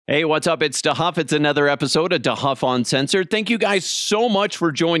Hey, what's up? It's DeHuff. It's another episode of DeHuff Uncensored. Thank you guys so much for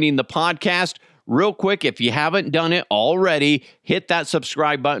joining the podcast. Real quick, if you haven't done it already, hit that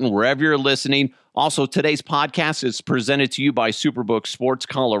subscribe button wherever you're listening. Also, today's podcast is presented to you by Superbook Sports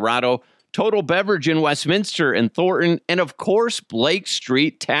Colorado, Total Beverage in Westminster and Thornton, and of course, Blake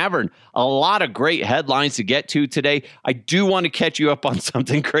Street Tavern. A lot of great headlines to get to today. I do want to catch you up on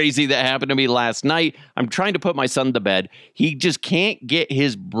something crazy that happened to me last night. I'm trying to put my son to bed. He just can't get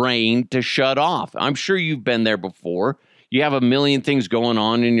his brain to shut off. I'm sure you've been there before. You have a million things going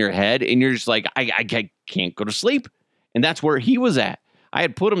on in your head, and you're just like, I can't go to sleep. And that's where he was at. I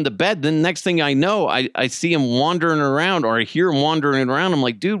had put him to bed. Then the next thing I know, I see him wandering around, or I hear him wandering around. I'm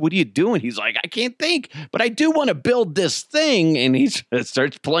like, dude, what are you doing? He's like, I can't think, but I do want to build this thing. And he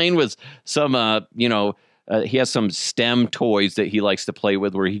starts playing with some, he has some STEM toys that he likes to play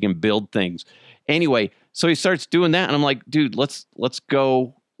with where he can build things. Anyway, so he starts doing that. And I'm like, dude, let's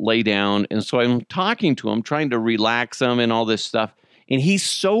go lay down. And so I'm talking to him, trying to relax him and all this stuff. And he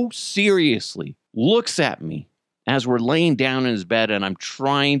so seriously looks at me as we're laying down in his bed and I'm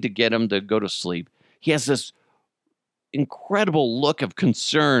trying to get him to go to sleep. He has this incredible look of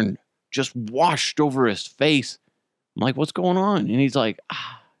concern just washed over his face. I'm like, what's going on? And he's like,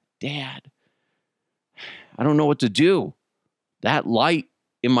 Dad, I don't know what to do. That light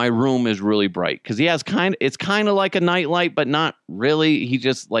in my room is really bright. Because he has it's kind of like a night light, but not really. He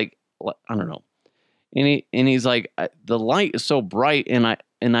just like, I don't know. And he's like, the light is so bright and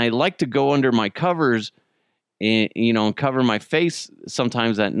I like to go under my covers and cover my face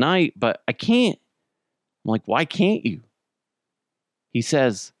sometimes at night, but I can't. I'm like, why can't you? He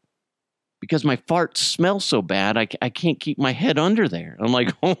says, because my farts smell so bad, I can't keep my head under there. I'm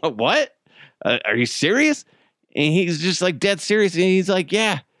like, oh, what? Are you serious? And he's just like dead serious. And he's like,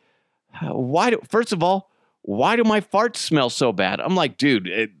 yeah. First of all, why do my farts smell so bad? I'm like,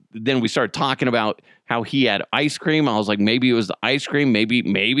 dude. Then we started talking about how he had ice cream. I was like, maybe it was the ice cream.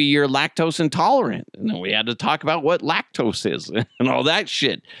 Maybe you're lactose intolerant. And then we had to talk about what lactose is and all that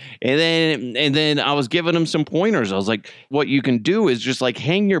shit. And then I was giving him some pointers. I was like, what you can do is just like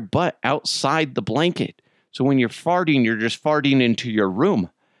hang your butt outside the blanket. So when you're farting, you're just farting into your room.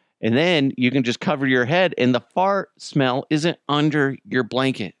 And then you can just cover your head and the fart smell isn't under your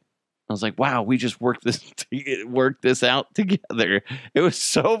blanket. I was like, wow, we just worked this out together. It was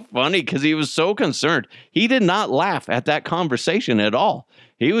so funny because he was so concerned. He did not laugh at that conversation at all.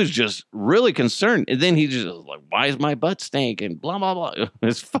 He was just really concerned. And then he just was like, why is my butt stinking? Blah, blah, blah.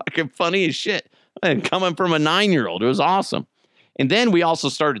 It's fucking funny as shit. And coming from a 9-year-old, it was awesome. And then we also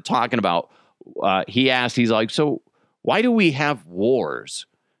started talking about, he's like, so why do we have wars?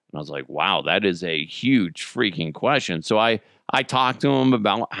 And I was like, wow, that is a huge freaking question. So I talked to him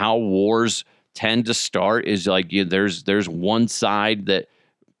about how wars tend to start is like there's one side that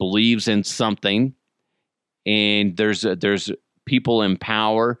believes in something, and there's people in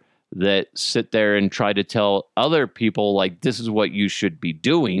power that sit there and try to tell other people like this is what you should be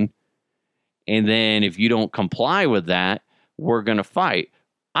doing, and then if you don't comply with that, we're gonna fight.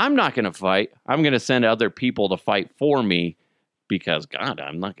 I'm not gonna fight. I'm gonna send other people to fight for me because God,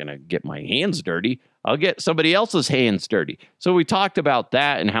 I'm not gonna get my hands dirty. I'll get somebody else's hands dirty. So we talked about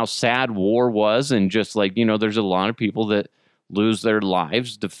that and how sad war was. And just like, there's a lot of people that lose their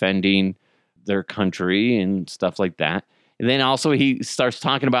lives defending their country and stuff like that. And then also he starts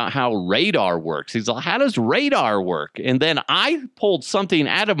talking about how radar works. He's like, how does radar work? And then I pulled something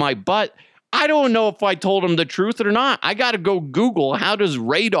out of my butt. I don't know if I told him the truth or not. I got to go Google how does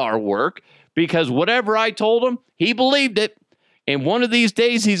radar work, because whatever I told him, he believed it. And one of these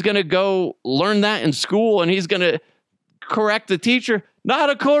days, he's going to go learn that in school, and he's going to correct the teacher.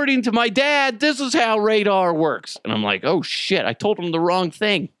 Not according to my dad. This is how radar works. And I'm like, oh, shit, I told him the wrong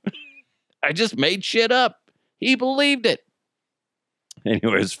thing. I just made shit up. He believed it. Anyway,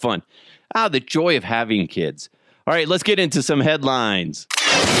 it was fun. The joy of having kids. All right, let's get into some headlines.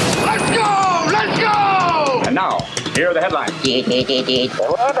 Let's go! Let's go! And now, here are the headlines.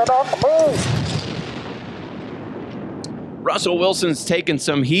 Russell Wilson's taking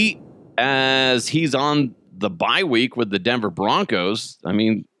some heat as he's on the bye week with the Denver Broncos. I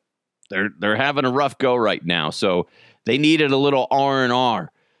mean, they're having a rough go right now, so they needed a little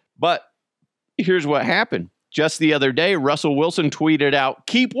R&R. But here's what happened. Just the other day, Russell Wilson tweeted out,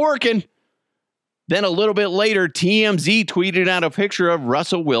 "Keep working." Then a little bit later, TMZ tweeted out a picture of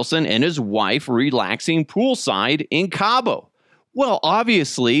Russell Wilson and his wife relaxing poolside in Cabo. Well,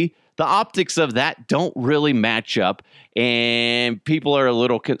 obviously, the optics of that don't really match up, and some people are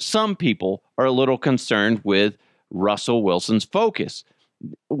a little concerned with Russell Wilson's focus.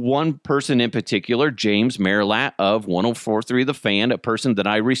 One person in particular, James Marilat of 104.3 The Fan, a person that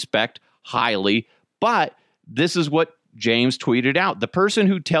I respect highly, but this is what James tweeted out. The person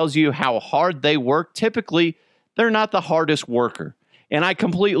who tells you how hard they work, typically, they're not the hardest worker. And I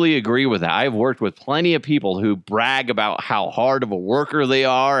completely agree with that. I've worked with plenty of people who brag about how hard of a worker they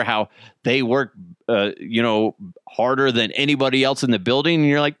are, how they work, harder than anybody else in the building. And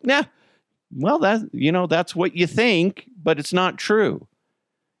you're like, nah, well, that's what you think, but it's not true.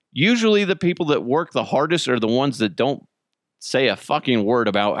 Usually the people that work the hardest are the ones that don't say a fucking word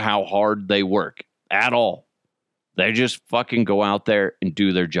about how hard they work at all. They just fucking go out there and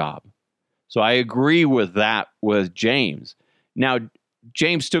do their job. So I agree with that with James. Now,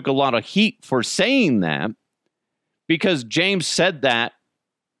 James took a lot of heat for saying that because James said that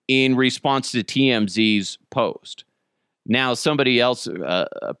in response to TMZ's post. Now, somebody else,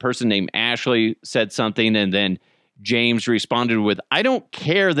 a person named Ashley, said something, and then James responded with, I don't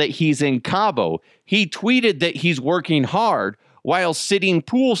care that he's in Cabo. He tweeted that he's working hard while sitting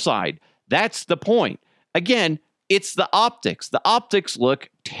poolside. That's the point. Again, it's the optics. The optics look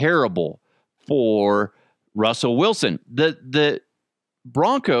terrible for Russell Wilson. The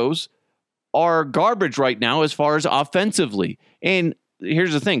Broncos are garbage right now as far as offensively. And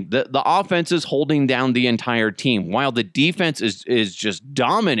here's the thing. The offense is holding down the entire team while the defense is just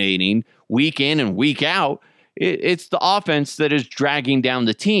dominating week in and week out. It's the offense that is dragging down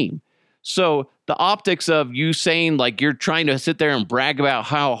the team. So the optics of you saying like you're trying to sit there and brag about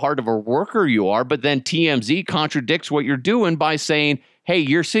how hard of a worker you are, but then TMZ contradicts what you're doing by saying, hey,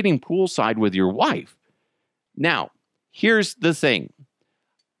 you're sitting poolside with your wife. Now, here's the thing.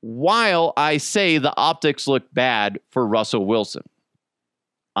 While I say the optics look bad for Russell Wilson,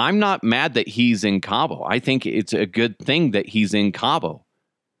 I'm not mad that he's in Cabo. I think it's a good thing that he's in Cabo.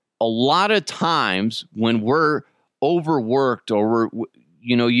 A lot of times when we're overworked or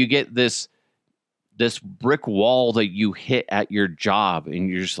you get this brick wall that you hit at your job and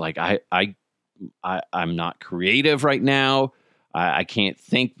you're just like, I'm not creative right now. I can't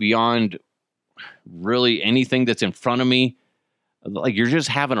think beyond really anything that's in front of me. Like you're just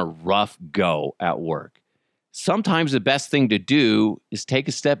having a rough go at work. Sometimes the best thing to do is take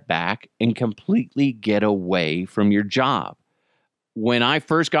a step back and completely get away from your job. When I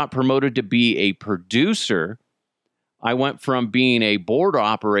first got promoted to be a producer, I went from being a board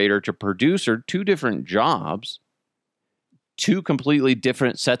operator to producer, 2 different jobs, 2 completely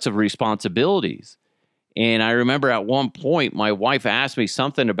different sets of responsibilities. And I remember at one point, my wife asked me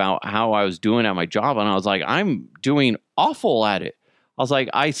something about how I was doing at my job. And I was like, I'm doing awful at it. I was like,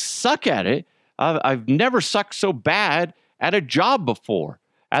 I suck at it. I've never sucked so bad at a job before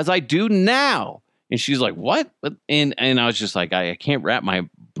as I do now. And she's like, what? And I was just like, I can't wrap my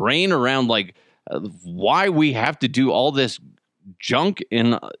brain around like why we have to do all this junk.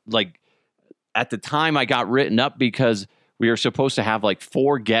 And like at the time I got written up because we were supposed to have like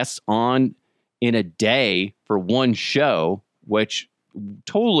 4 guests on in a day for one show, which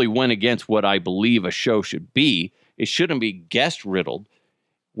totally went against what I believe a show should be. It shouldn't be guest riddled,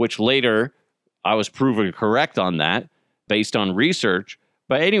 which later I was proven correct on that based on research.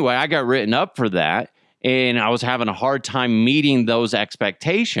 But anyway, I got written up for that, and I was having a hard time meeting those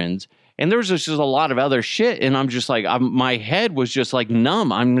expectations. And there's just a lot of other shit, and I'm just like, my head was just like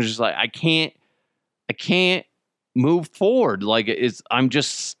numb. I'm just like, I can't move forward. Like I'm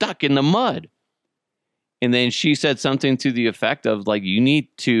just stuck in the mud. And then she said something to the effect of like, you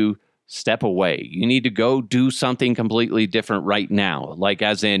need to step away. You need to go do something completely different right now. Like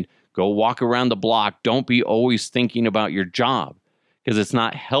as in, go walk around the block. Don't be always thinking about your job because it's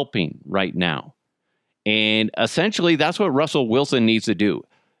not helping right now. And essentially, that's what Russell Wilson needs to do.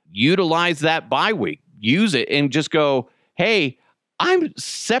 Utilize that bye week. Use it and just go, hey, I'm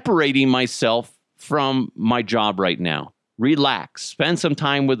separating myself from my job right now. Relax. Spend some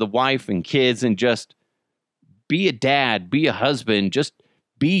time with the wife and kids and just be a dad, be a husband, just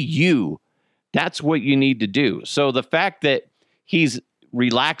be you. That's what you need to do. So the fact that he's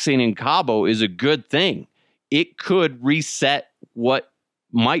relaxing in Cabo is a good thing. It could reset what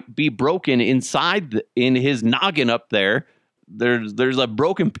might be broken inside in his noggin up there. There's a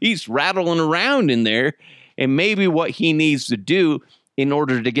broken piece rattling around in there. And maybe what he needs to do in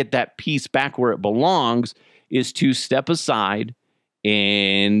order to get that piece back where it belongs is to step aside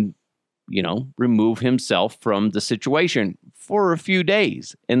and remove himself from the situation for a few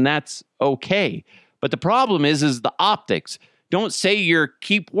days. And that's okay. But the problem is the optics. Don't say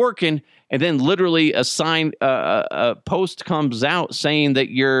keep working and then literally a post comes out saying that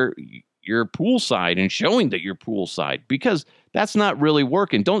you're poolside and showing that you're poolside, because that's not really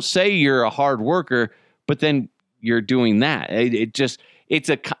working. Don't say you're a hard worker, but then you're doing that.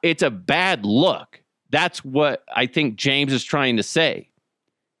 it's a bad look. That's what I think James is trying to say.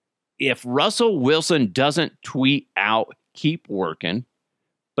 If Russell Wilson doesn't tweet out, keep working,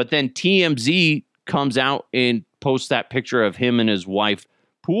 but then TMZ comes out and posts that picture of him and his wife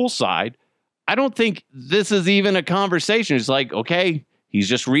poolside, I don't think this is even a conversation. It's like, okay, he's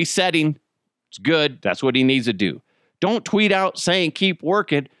just resetting. It's good. That's what he needs to do. Don't tweet out saying keep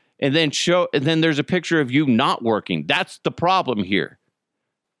working and then there's a picture of you not working. That's the problem here.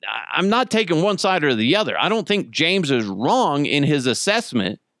 I'm not taking one side or the other. I don't think James is wrong in his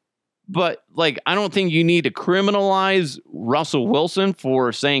assessment, but like, I don't think you need to criminalize Russell Wilson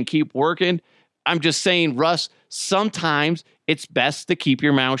for saying keep working. I'm just saying, Russ, sometimes it's best to keep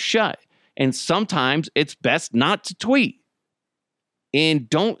your mouth shut. And sometimes it's best not to tweet. And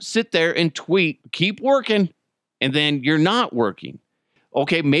don't sit there and tweet, keep working, and then you're not working.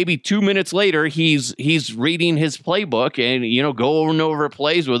 Okay, maybe 2 minutes later, he's reading his playbook and, going over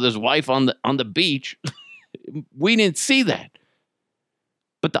plays with his wife on the beach. We didn't see that.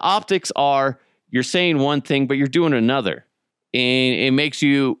 But the optics are, you're saying one thing, but you're doing another. And it makes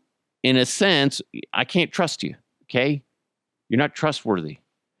you, in a sense, I can't trust you, okay? You're not trustworthy.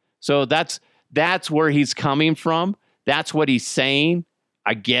 So that's where he's coming from. That's what he's saying.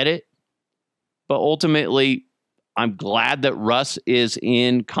 I get it. But ultimately, I'm glad that Russ is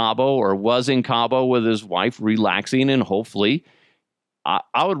in Cabo or was in Cabo with his wife, relaxing, and hopefully,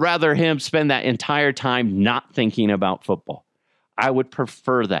 I would rather him spend that entire time not thinking about football. I would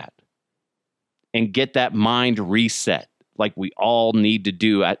prefer that and get that mind reset like we all need to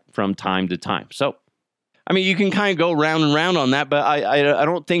do from time to time. So, I mean, you can kind of go round and round on that, but I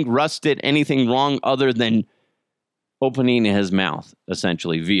don't think Russ did anything wrong other than opening his mouth,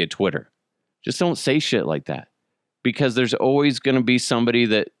 essentially, via Twitter. Just don't say shit like that, because there's always going to be somebody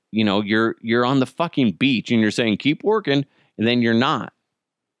that, you're on the fucking beach and you're saying, keep working, and then you're not.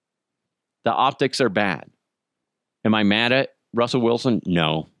 The optics are bad. Am I mad at Russell Wilson?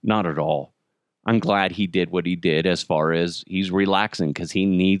 No, not at all. I'm glad he did what he did as far as he's relaxing because he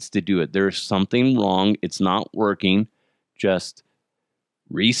needs to do it. There's something wrong. It's not working. Just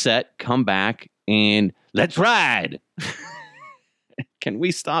reset, come back, and let's ride. Can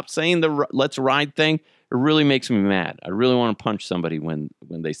we stop saying the let's ride thing? It really makes me mad. I really want to punch somebody when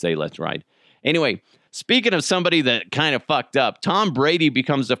they say let's ride. Anyway, speaking of somebody that kind of fucked up, Tom Brady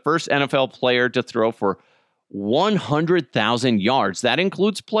becomes the first NFL player to throw for 100,000 yards. That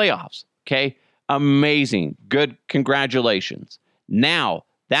includes playoffs. Okay. Amazing. Good. Congratulations. Now,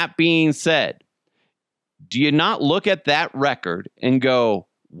 that being said, do you not look at that record and go,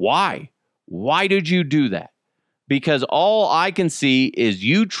 why? Why did you do that? Because all I can see is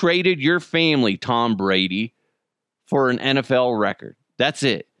you traded your family, Tom Brady, for an NFL record. That's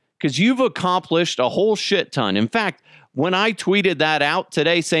it. Because you've accomplished a whole shit ton. In fact, when I tweeted that out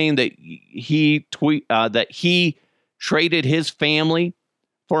today saying that he traded his family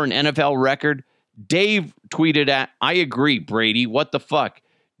for an NFL record, Dave tweeted I agree, Brady. What the fuck?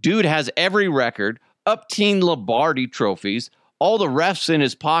 Dude has every record, up-teen Lombardi trophies, all the refs in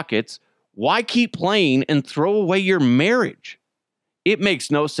his pockets. Why keep playing and throw away your marriage? It makes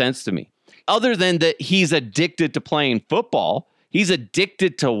no sense to me. Other than that he's addicted to playing football. He's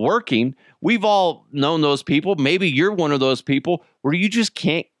addicted to working. We've all known those people. Maybe you're one of those people where you just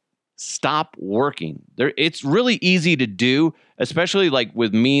can't stop working. It's really easy to do, especially like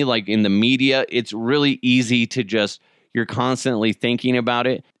with me, like in the media. It's really easy to you're constantly thinking about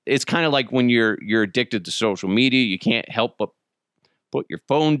it. It's kind of like when you're addicted to social media. You can't help but put your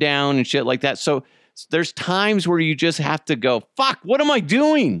phone down and shit like that. So there's times where you just have to go, fuck, what am I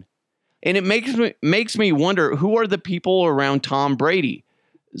doing? And it makes me wonder, who are the people around Tom Brady?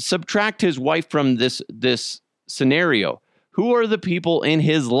 Subtract his wife from this scenario. Who are the people in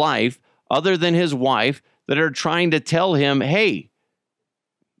his life, other than his wife, that are trying to tell him, hey,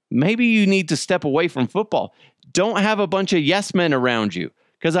 maybe you need to step away from football? Don't have a bunch of yes men around you.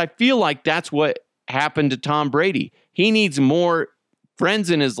 Because I feel like that's what happened to Tom Brady. He needs more friends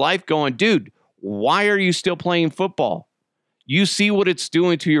in his life going, dude, why are you still playing football? You see what it's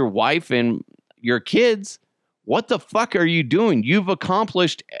doing to your wife and your kids. What the fuck are you doing? You've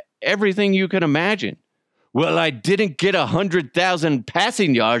accomplished everything you can imagine. Well, I didn't get 100,000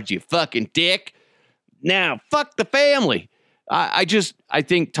 passing yards, you fucking dick. Now, fuck the family. I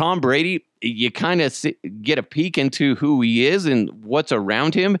think Tom Brady, you kind of get a peek into who he is and what's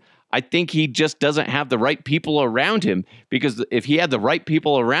around him. I think he just doesn't have the right people around him, because if he had the right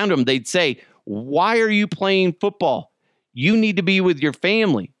people around him, they'd say, why are you playing football? You need to be with your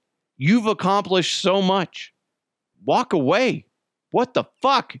family. You've accomplished so much. Walk away. What the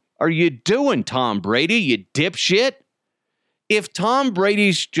fuck are you doing, Tom Brady, you dipshit? If Tom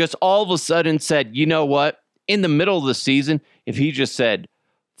Brady's just all of a sudden said, you know what, in the middle of the season, if he just said,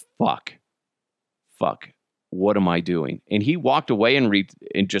 fuck, what am I doing? And he walked away and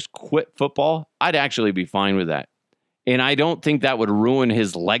just quit football, I'd actually be fine with that. And I don't think that would ruin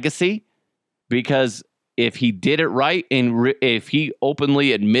his legacy, because if he did it right and if he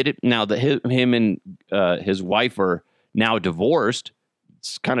openly admitted now that him and his wife are now divorced,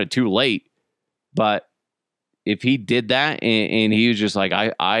 it's kind of too late. But if he did that and he was just like,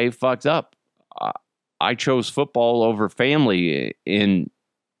 I fucked up. I chose football over family, and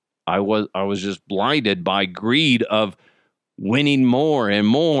I was just blinded by greed of winning more and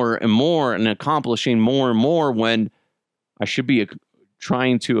more and more and accomplishing more and more when I should be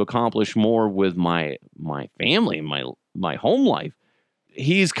trying to accomplish more with my family, my home life.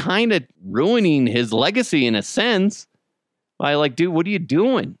 He's kind of ruining his legacy in a sense by like, dude, what are you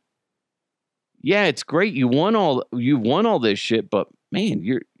doing? Yeah, it's great. You won all this shit, but man,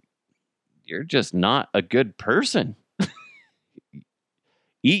 you're just not a good person.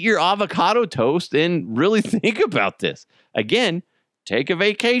 Eat your avocado toast and really think about this. Again, take a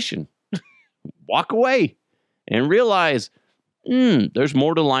vacation. Walk away and realize there's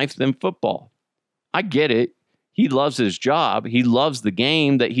more to life than football. I get it. He loves his job. He loves the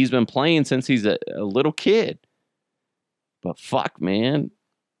game that he's been playing since he's a little kid. But fuck, man,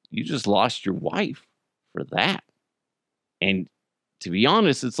 you just lost your wife for that. And to be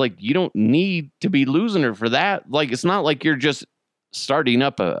honest, it's like you don't need to be losing her for that. Like, it's not like you're just starting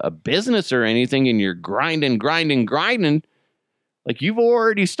up a business or anything and you're grinding. Like, you've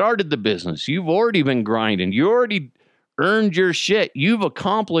already started the business. You've already been grinding. You already earned your shit. You've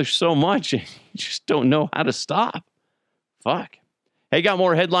accomplished so much. And you just don't know how to stop. Fuck. Hey, got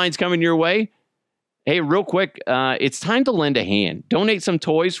more headlines coming your way. Hey, real quick, it's time to lend a hand. Donate some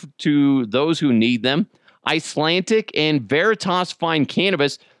toys to those who need them. Icelandic and Veritas Fine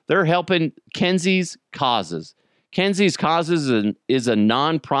Cannabis, they're helping Kenzie's Causes. Kenzie's Causes is a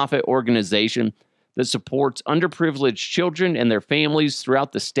nonprofit organization that supports underprivileged children and their families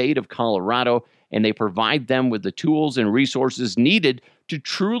throughout the state of Colorado, and they provide them with the tools and resources needed to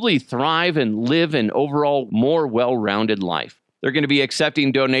truly thrive and live an overall more well-rounded life. They're going to be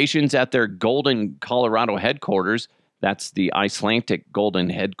accepting donations at their Golden, Colorado headquarters. That's the Icelandic Golden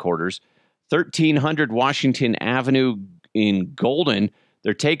headquarters. 1300 Washington Avenue in Golden.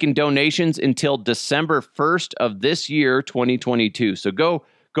 They're taking donations until December 1st of this year, 2022. So go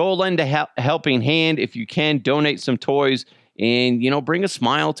lend a helping hand if you can. Donate some toys and, bring a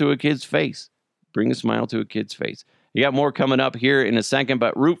smile to a kid's face. Bring a smile to a kid's face. You got more coming up here in a second,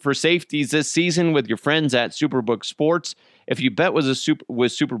 but root for safeties this season with your friends at Superbook Sports. If you bet with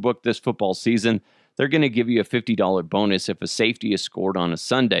Superbook this football season, they're going to give you a $50 bonus if a safety is scored on a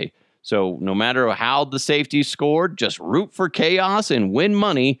Sunday. So no matter how the safety scored, just root for chaos and win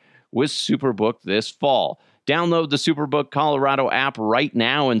money with Superbook this fall. Download the Superbook Colorado app right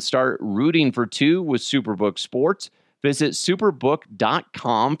now and start rooting for two with Superbook Sports. Visit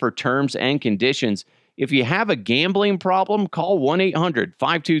superbook.com for terms and conditions. If you have a gambling problem, call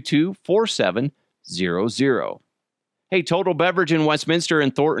 1-800-522-4700. Hey, Total Beverage in Westminster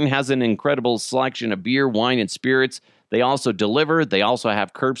and Thornton has an incredible selection of beer, wine, and spirits. They also deliver. They also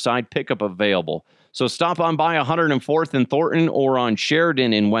have curbside pickup available. So stop on by 104th and Thornton or on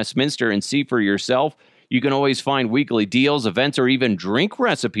Sheridan in Westminster and see for yourself. You can always find weekly deals, events, or even drink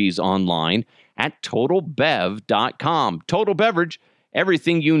recipes online at TotalBev.com. Total Beverage,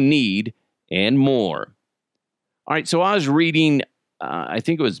 everything you need and more. All right, so I was reading, I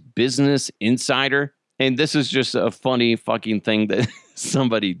think it was Business Insider, and this is just a funny fucking thing that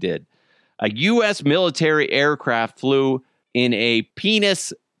somebody did. A U.S. military aircraft flew in a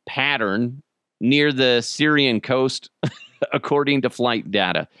penis pattern near the Syrian coast, according to flight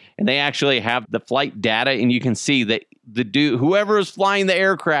data. And they actually have the flight data, and you can see that the dude, whoever is flying the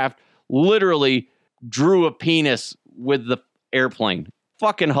aircraft, literally drew a penis with the airplane.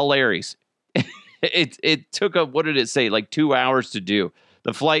 Fucking hilarious. It took what did it say? Like 2 hours to do.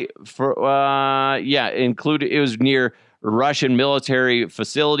 The flight included, it was near Russian military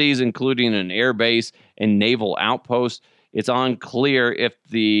facilities, including an air base and naval outpost. It's unclear if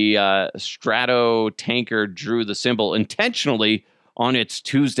the Strato tanker drew the symbol intentionally on its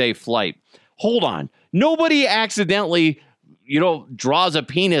Tuesday flight. Hold on. Nobody accidentally, draws a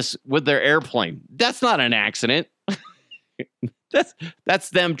penis with their airplane. That's not an accident. That's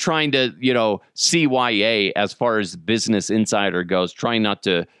them trying to, CYA as far as Business Insider goes, trying not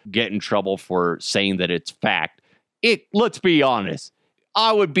to get in trouble for saying that it's fact. Let's be honest.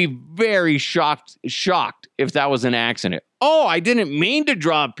 I would be very shocked if that was an accident. Oh, I didn't mean to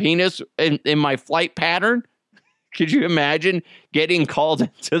draw a penis in my flight pattern. Could you imagine getting called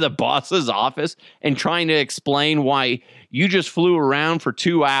into the boss's office and trying to explain why you just flew around for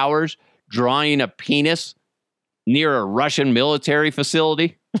 2 hours drawing a penis near a Russian military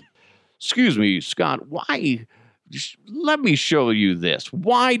facility? Excuse me, Scott, why? Let me show you this.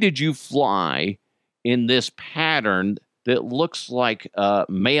 Why did you fly in this pattern that looks like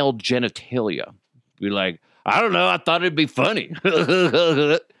male genitalia? Be like, I don't know. I thought it'd be funny.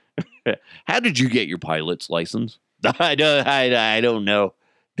 How did you get your pilot's license? I don't know.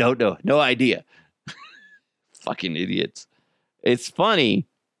 Don't know. No idea. Fucking idiots. It's funny,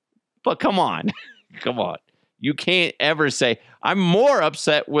 but come on. Come on. You can't ever say, I'm more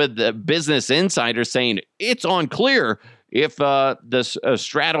upset with the Business Insider saying it's unclear if this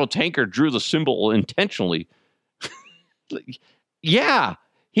straddle tanker drew the symbol intentionally. Yeah,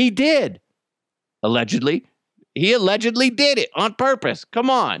 he did. Allegedly. He allegedly did it on purpose. Come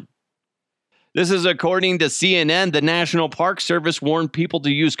on. This is according to CNN. The National Park Service warned people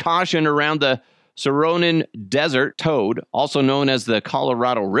to use caution around the Sonoran desert toad, also known as the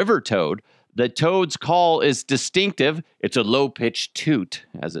Colorado River toad. The toad's call is distinctive. It's a low-pitched toot,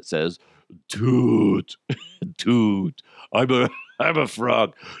 as it says. Toot, toot. I'm a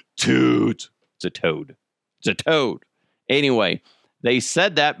frog. Toot. It's a toad. It's a toad. Anyway, they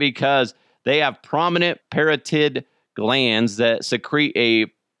said that because they have prominent parotid glands that secrete a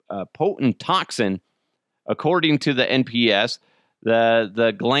potent toxin. According to the NPS,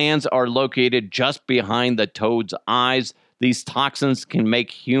 the glands are located just behind the toad's eyes. These toxins can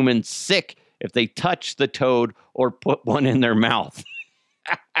make humans sick if they touch the toad or put one in their mouth.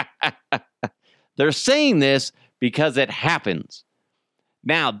 They're saying this because it happens.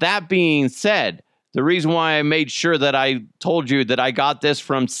 Now, that being said, the reason why I made sure that I told you that I got this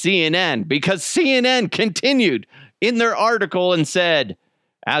from CNN, because CNN continued in their article and said,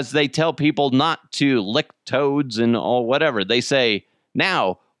 as they tell people not to lick toads and all whatever, they say,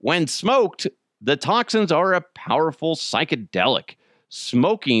 now, when smoked, the toxins are a powerful psychedelic.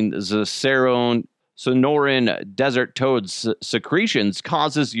 Smoking the Sonoran desert toad's secretions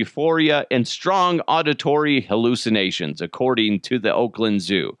causes euphoria and strong auditory hallucinations, according to the Oakland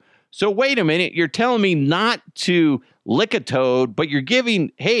Zoo. So wait a minute, you're telling me not to lick a toad, but you're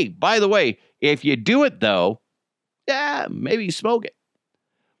giving, hey, by the way, if you do it though, yeah, maybe smoke it.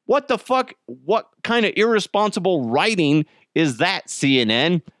 What the fuck? What kind of irresponsible writing is that,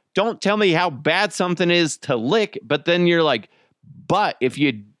 CNN? Don't tell me how bad something is to lick, but then you're like, but if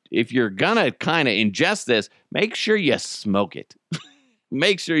you're gonna kind of ingest this, make sure you smoke it.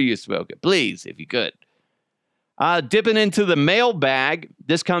 Make sure you smoke it, please, if you could. Dipping into the mailbag,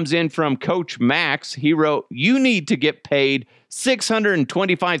 this comes in from Coach Max. He wrote, you need to get paid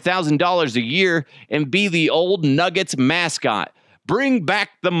 $625,000 a year and be the old Nuggets mascot. Bring back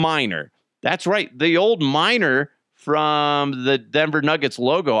the miner. That's right, the old miner from the Denver Nuggets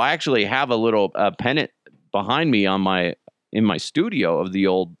logo. I actually have a little pennant behind me in my studio of the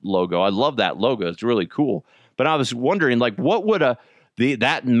old logo. I love that logo. It's really cool. But I was wondering, like, what would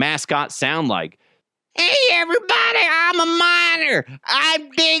that mascot sound like? Hey, everybody, I'm a miner.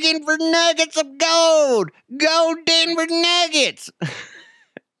 I'm digging for nuggets of gold. Go Denver Nuggets.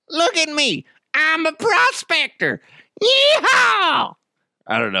 Look at me. I'm a prospector. Yeehaw!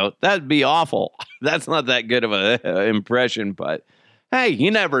 I don't know. That'd be awful. That's not that good of an impression, but hey,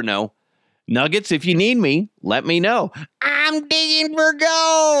 you never know. Nuggets, if you need me, let me know. I'm digging for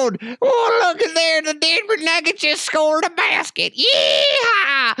gold. Oh, look at there. The Denver Nuggets just scored a basket.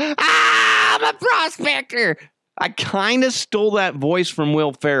 Yeehaw! I'm a prospector. I kind of stole that voice from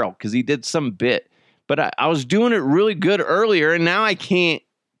Will Ferrell because he did some bit, but I was doing it really good earlier, and now I can't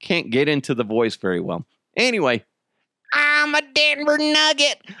get into the voice very well. Anyway, I'm a Denver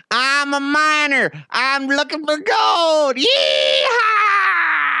Nugget. I'm a miner. I'm looking for gold. Yeehaw!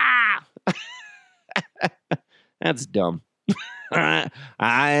 That's dumb. I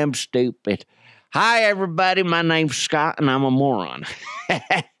am stupid. Hi, everybody. My name's Scott, and I'm a moron.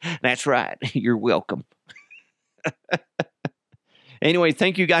 That's right. You're welcome. Anyway,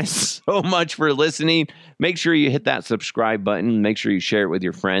 thank you guys so much for listening. Make sure you hit that subscribe button. Make sure you share it with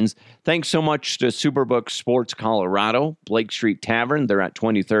your friends. Thanks so much to Superbook Sports Colorado, Blake Street Tavern. They're at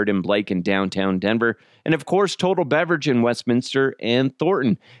 23rd and Blake in downtown Denver. And, of course, Total Beverage in Westminster and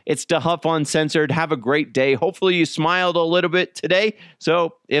Thornton. It's DeHuff Uncensored. Have a great day. Hopefully you smiled a little bit today.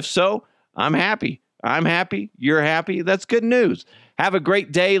 So, if so, I'm happy. I'm happy. You're happy. That's good news. Have a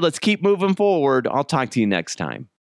great day. Let's keep moving forward. I'll talk to you next time.